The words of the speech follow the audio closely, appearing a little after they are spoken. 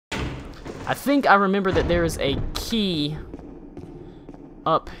I think I remember that there is a key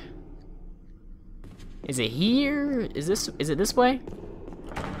up. Is it here? Is it this way?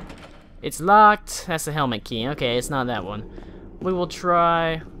 It's locked. That's the helmet key. Okay, it's not that one. We will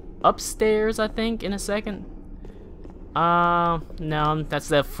try upstairs, I think, in a second. No, that's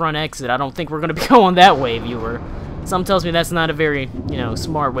the front exit. I don't think we're gonna be going that way, viewer. Something tells me that's not a very, you know,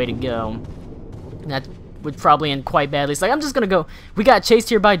 smart way to go. That would probably end quite badly. It's like, I'm just gonna go. We got chased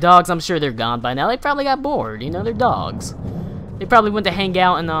here by dogs. I'm sure they're gone by now. They probably got bored. You know, they're dogs. They probably went to hang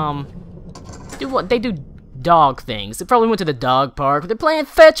out and, do what they do. Dog things. They probably went to the dog park. They're playing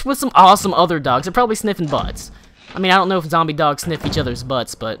fetch with some awesome other dogs. They're probably sniffing butts. I mean, I don't know if zombie dogs sniff each other's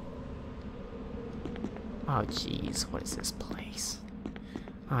butts, but... Oh, jeez. What is this place?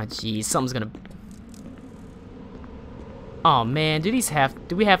 Oh, jeez. Something's gonna... Oh, man. Do we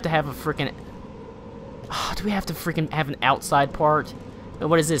have to have a freaking... Oh, do we have to freaking have an outside part?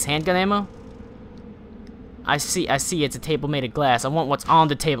 What is this? Handgun ammo? I see. It's a table made of glass. I want what's on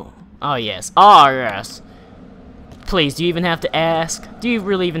the table. Oh, yes. Oh, yes. Please, do you even have to ask? Do you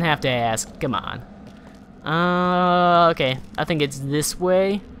really even have to ask? Come on. Okay. I think it's this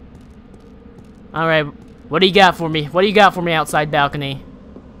way. Alright. What do you got for me? What do you got for me outside balcony?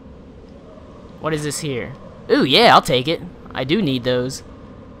 What is this here? Ooh, yeah, I'll take it. I do need those.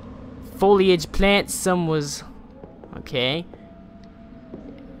 Foliage plants. Some was... Okay.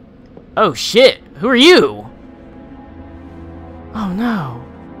 Oh, shit. Who are you? Oh, no.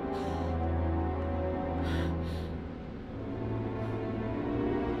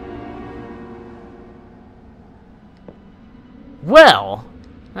 Well,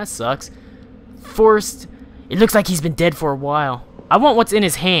 that sucks. Forced. It looks like he's been dead for a while. I want what's in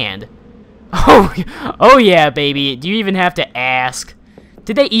his hand. Oh yeah, baby. Do you even have to ask?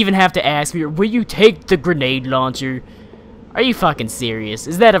 Did they even have to ask me? Will you take the grenade launcher? Are you fucking serious?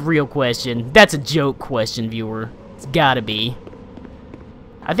 Is that a real question? That's a joke question, viewer. It's gotta be.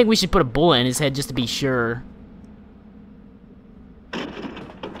 I think we should put a bullet in his head just to be sure.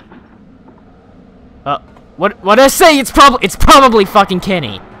 What did I say? It's probably fucking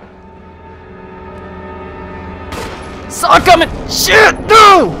Kenny. Saw it coming! Shit!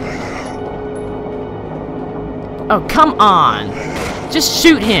 No! Oh, come on. Just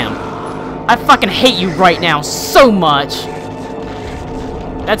shoot him. I fucking hate you right now so much.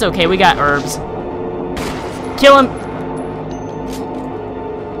 That's okay, we got herbs. Kill him.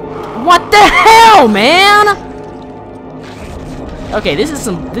 What the hell, man? Okay, this is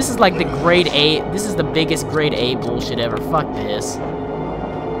like the grade A, this is the biggest grade A bullshit ever. Fuck this.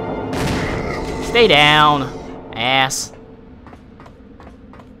 Stay down, ass.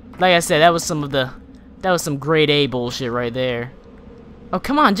 Like I said, that was some grade A bullshit right there. Oh,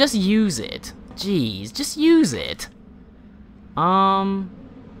 come on, just use it. Jeez, just use it. What,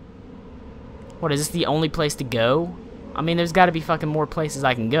 is this the only place to go? I mean, there's gotta be fucking more places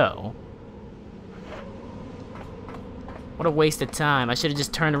I can go. What a waste of time. I should have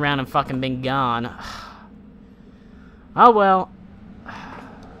just turned around and fucking been gone. Oh well.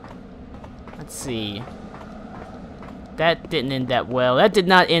 Let's see. That didn't end that well. That did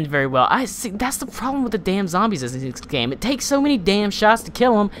not end very well. I see. That's the problem with the damn zombies in this game. It takes so many damn shots to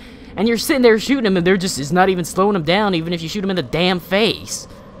kill them, and you're sitting there shooting them, and it's not even slowing them down, even if you shoot them in the damn face.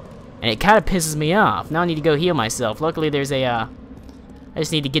 And it kind of pisses me off. Now I need to go heal myself. Luckily, there's a. I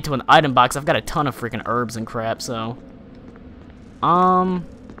just need to get to an item box. I've got a ton of freaking herbs and crap, so. I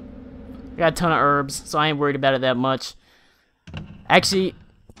got a ton of herbs, so I ain't worried about it that much. Actually,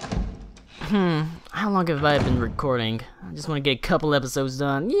 how long have I been recording? I just want to get a couple episodes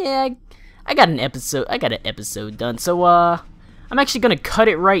done. Yeah, I got an episode done. So, I'm actually gonna cut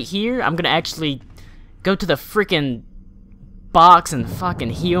it right here. I'm gonna actually go to the freaking box and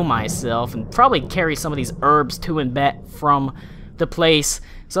fucking heal myself, and probably carry some of these herbs to and back from the place.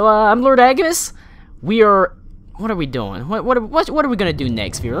 So, I'm Lord Agamus. We are. What are we doing? What are we gonna do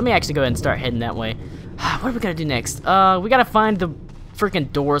next, viewer? Let me actually go ahead and start heading that way. What are we gonna do next? We gotta find the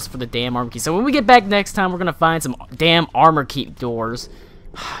freaking doors for the damn armor key. So when we get back next time, we're gonna find some damn armor key doors.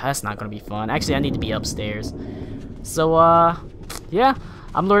 That's not gonna be fun. Actually, I need to be upstairs. So, yeah.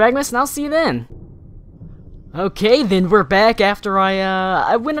 I'm Lord Agnes, and I'll see you then. Okay, then we're back after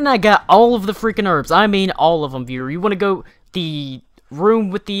I went and I got all of the freaking herbs. I mean, all of them, viewer. You wanna go the room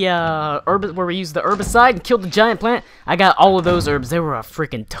with the herb where we used the herbicide and killed the giant plant? I got all of those herbs. There were a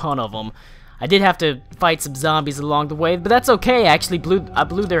freaking ton of them. I did have to fight some zombies along the way, but that's okay. I actually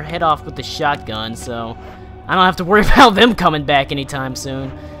blew their head off with the shotgun, so I don't have to worry about them coming back anytime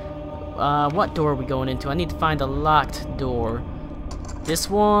soon. What door are we going into? I need to find a locked door. This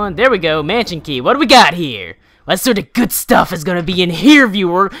one. There we go. Mansion key. What do we got here? What sort of good stuff is gonna be in here,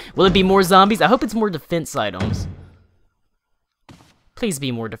 viewer? Will it be more zombies? I hope it's more defense items. Please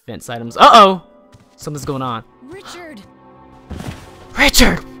be more defense items. Uh-oh! Something's going on. Richard!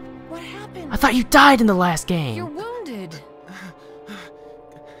 Richard! What happened? I thought you died in the last game. You're wounded.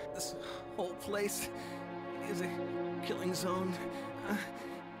 This whole place is a killing zone.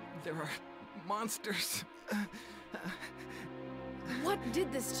 There are monsters. What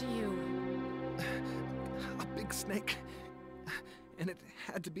did this to you? A big snake. And it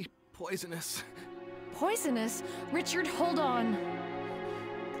had to be poisonous. Poisonous? Richard, hold on.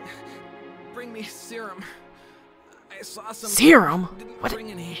 Bring me serum. I saw some. Serum? Didn't What?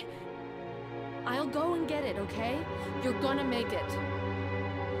 bring any. I'll go and get it, okay? You're gonna make it.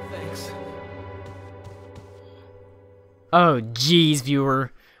 Thanks. Oh, jeez,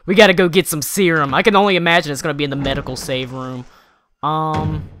 viewer. We gotta go get some serum. I can only imagine it's gonna be in the medical save room.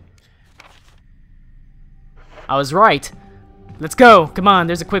 I was right. Let's go. Come on,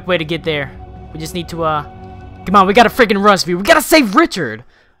 there's a quick way to get there. We just need to, come on, we gotta freaking rush, viewer. We gotta save Richard!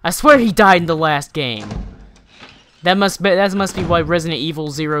 I swear he died in the last game. That must be why Resident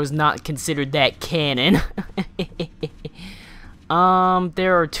Evil 0 is not considered that canon.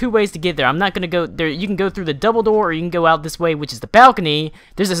 There are two ways to get there. I'm not gonna go there. You can go through the double door, or you can go out this way, which is the balcony.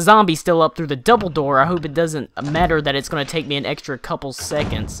 There's a zombie still up through the double door. I hope it doesn't matter that it's gonna take me an extra couple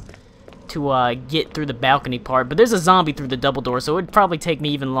seconds to get through the balcony part. But there's a zombie through the double door, so it'd probably take me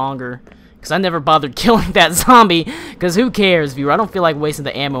even longer. Because I never bothered killing that zombie. Because who cares, viewer? I don't feel like wasting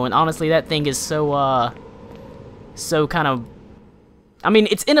the ammo. And honestly, that thing is so kind of... I mean,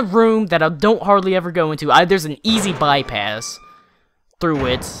 it's in a room that I don't hardly ever go into. There's an easy bypass through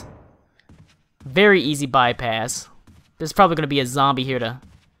it. Very easy bypass. There's probably going to be a zombie here to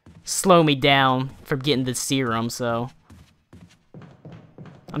slow me down from getting the serum, so...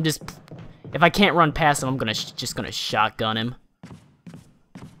 I'm just... If I can't run past him, I'm just gonna shotgun him.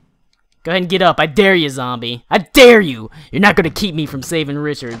 Go ahead and get up. I dare you, zombie. I dare you! You're not gonna keep me from saving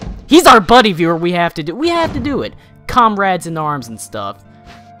Richard. He's our buddy, viewer. We have to do it. Comrades in arms and stuff.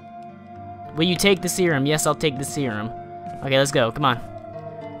 Will you take the serum? Yes, I'll take the serum. Okay, let's go. Come on.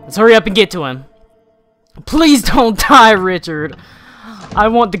 Let's hurry up and get to him. Please don't die, Richard. I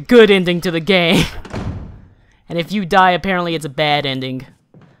want the good ending to the game. And if you die, apparently it's a bad ending.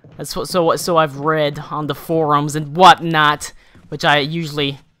 That's what, so I've read on the forums and whatnot, which I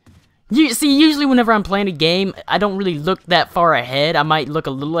usually... usually whenever I'm playing a game, I don't really look that far ahead. I might look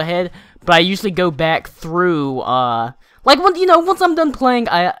a little ahead, but I usually go back through, like, once I'm done playing,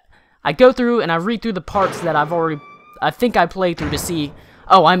 I go through and I read through the parts that I think I played through to see,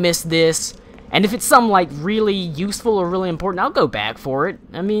 oh, I missed this. And if it's something, like, really useful or really important, I'll go back for it.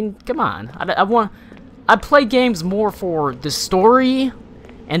 I mean, come on. I play games more for the story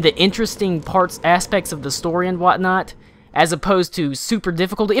and the interesting aspects of the story and whatnot, as opposed to super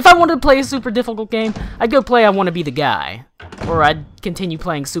difficult. If I wanted to play a super difficult game, I'd go play I Want to Be the Guy. Or I'd continue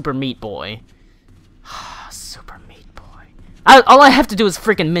playing Super Meat Boy. Super Meat Boy. All I have to do is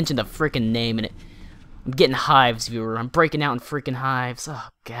freaking mention the freaking name in it. I'm getting hives, viewer. I'm breaking out in freaking hives. Oh,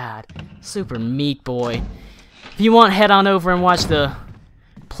 God. Super Meat Boy. If you want, head on over and watch the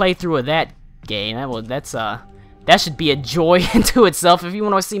playthrough of that game. That should be a joy into itself. If you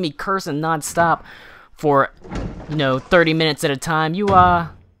want to see me cursing non-stop for, 30 minutes at a time,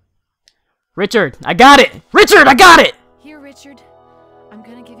 Richard, I got it! Richard, I got it! Here, Richard. I'm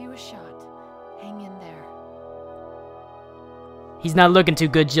gonna give you a shot. Hang in there. He's not looking too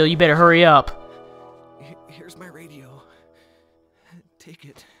good, Jill. You better hurry up. Here's my radio. Take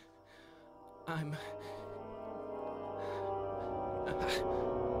it.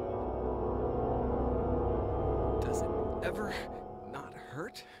 Does it ever not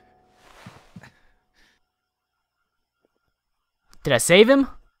hurt? Did I save him?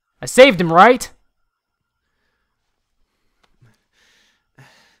 I saved him, right?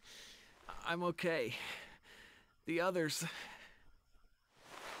 I'm okay. The others...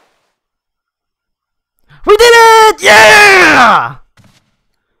 We did it! Yeah!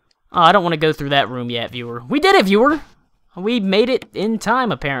 Oh, I don't want to go through that room yet, viewer. We did it, viewer! We made it in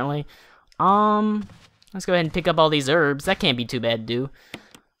time, apparently. Let's go ahead and pick up all these herbs. That can't be too bad to do.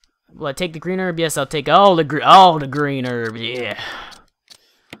 Will I take the green herb? Yes, I'll take all the green herbs. Yeah.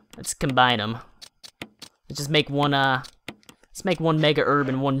 Let's combine them. Let's just make one, let's make one mega herb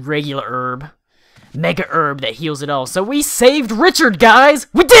and one regular herb. Mega herb that heals it all. So we saved Richard, guys!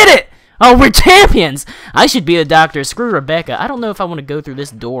 We did it! Oh, we're champions! I should be a doctor. Screw Rebecca. I don't know if I want to go through this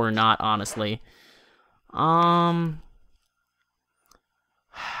door or not, honestly. Bum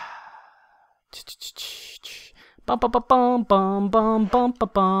bum bum bum bum bum bum bum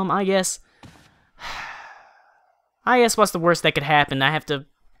bum. I guess. I guess what's the worst that could happen? I have to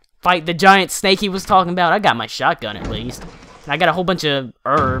fight the giant snake he was talking about. I got my shotgun at least. I got a whole bunch of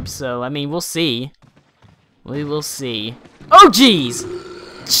herbs, so I mean, we'll see. We will see. Oh jeez!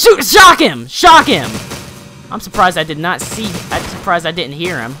 Shoot! Shock him! Shock him! I'm surprised I did not see. I'm surprised I didn't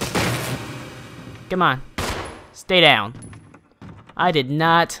hear him. Come on. Stay down. I did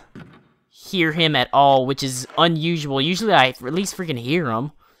not hear him at all, which is unusual. Usually I at least freaking hear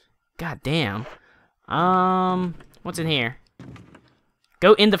him. God damn. What's in here?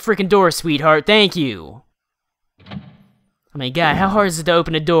 Go in the freaking door, sweetheart. Thank you. I mean, God, how hard is it to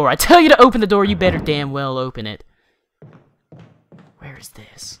open a door? I tell you to open the door, you better damn well open it. Where is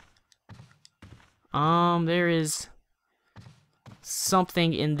this? There is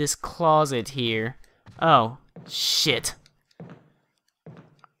something in this closet here. Oh, shit.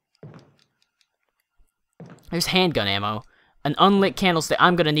 There's handgun ammo. An unlit candlestick.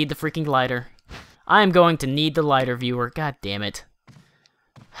 I'm gonna need the freaking lighter. I'm going to need the lighter, viewer. God damn it.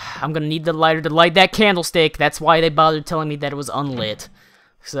 I'm gonna need the lighter to light that candlestick. That's why they bothered telling me that it was unlit.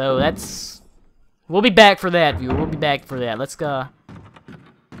 So that's... We'll be back for that, viewer. We'll be back for that. Let's go.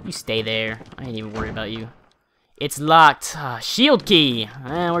 You stay there. I ain't even worried about you. It's locked. Shield key.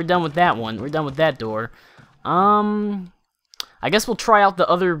 We're done with that one. We're done with that door. I guess we'll try out the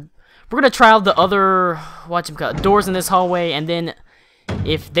other... We're gonna try out the other... doors in this hallway, and then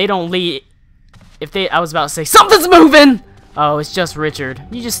if they don't leave... I was about to say, something's moving! Oh, it's just Richard.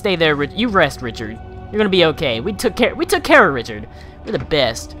 You just stay there, you rest, Richard. You're gonna be okay. We took care of Richard. We're the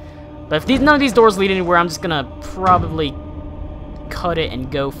best. But if none of these doors lead anywhere, I'm just gonna probably cut it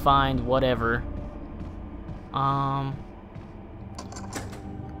and go find whatever.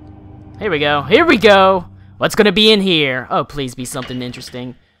 Here we go. Here we go! What's gonna be in here? Oh, please be something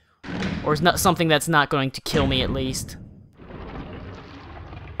interesting. Or it's not something that's not going to kill me, at least.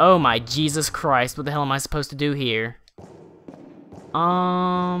 Oh my Jesus Christ, what the hell am I supposed to do here?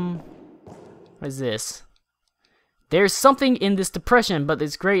 What is this? There's something in this depression, but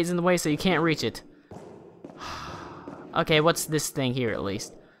this grate is in the way, so you can't reach it. Okay, what's this thing here, at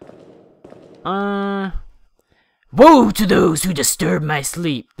least? Woe to those who disturb my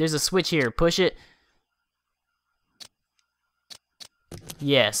sleep. There's a switch here. Push it.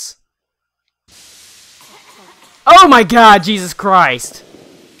 Yes. Oh my God, Jesus Christ!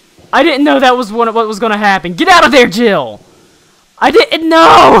 I didn't know that was what was gonna happen. Get out of there, Jill! I didn't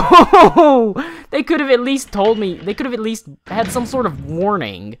know! They could have at least told me. They could have at least had some sort of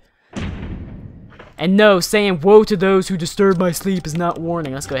warning. And no, saying woe to those who disturb my sleep is not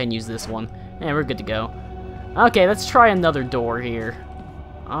warning. Let's go ahead and use this one. Yeah, we're good to go. Okay, let's try another door here.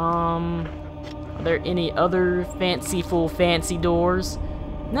 Are there any other fanciful fancy doors?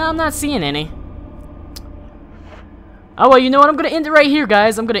 No, I'm not seeing any. Oh, well, you know what? I'm going to end it right here,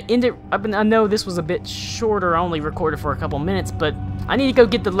 guys. I'm going to end it. I know this was a bit shorter. I only recorded for a couple minutes, but I need to go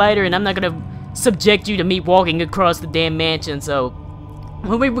get the lighter, and I'm not going to subject you to me walking across the damn mansion. So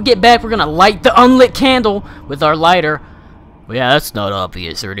when we get back, we're going to light the unlit candle with our lighter. Well, yeah, that's not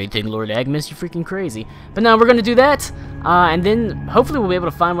obvious or anything, Lord Agamus. You're freaking crazy. But now we're going to do that, and then hopefully we'll be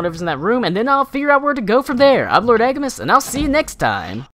able to find whatever's in that room, and then I'll figure out where to go from there. I'm Lord Agamus, and I'll see you next time.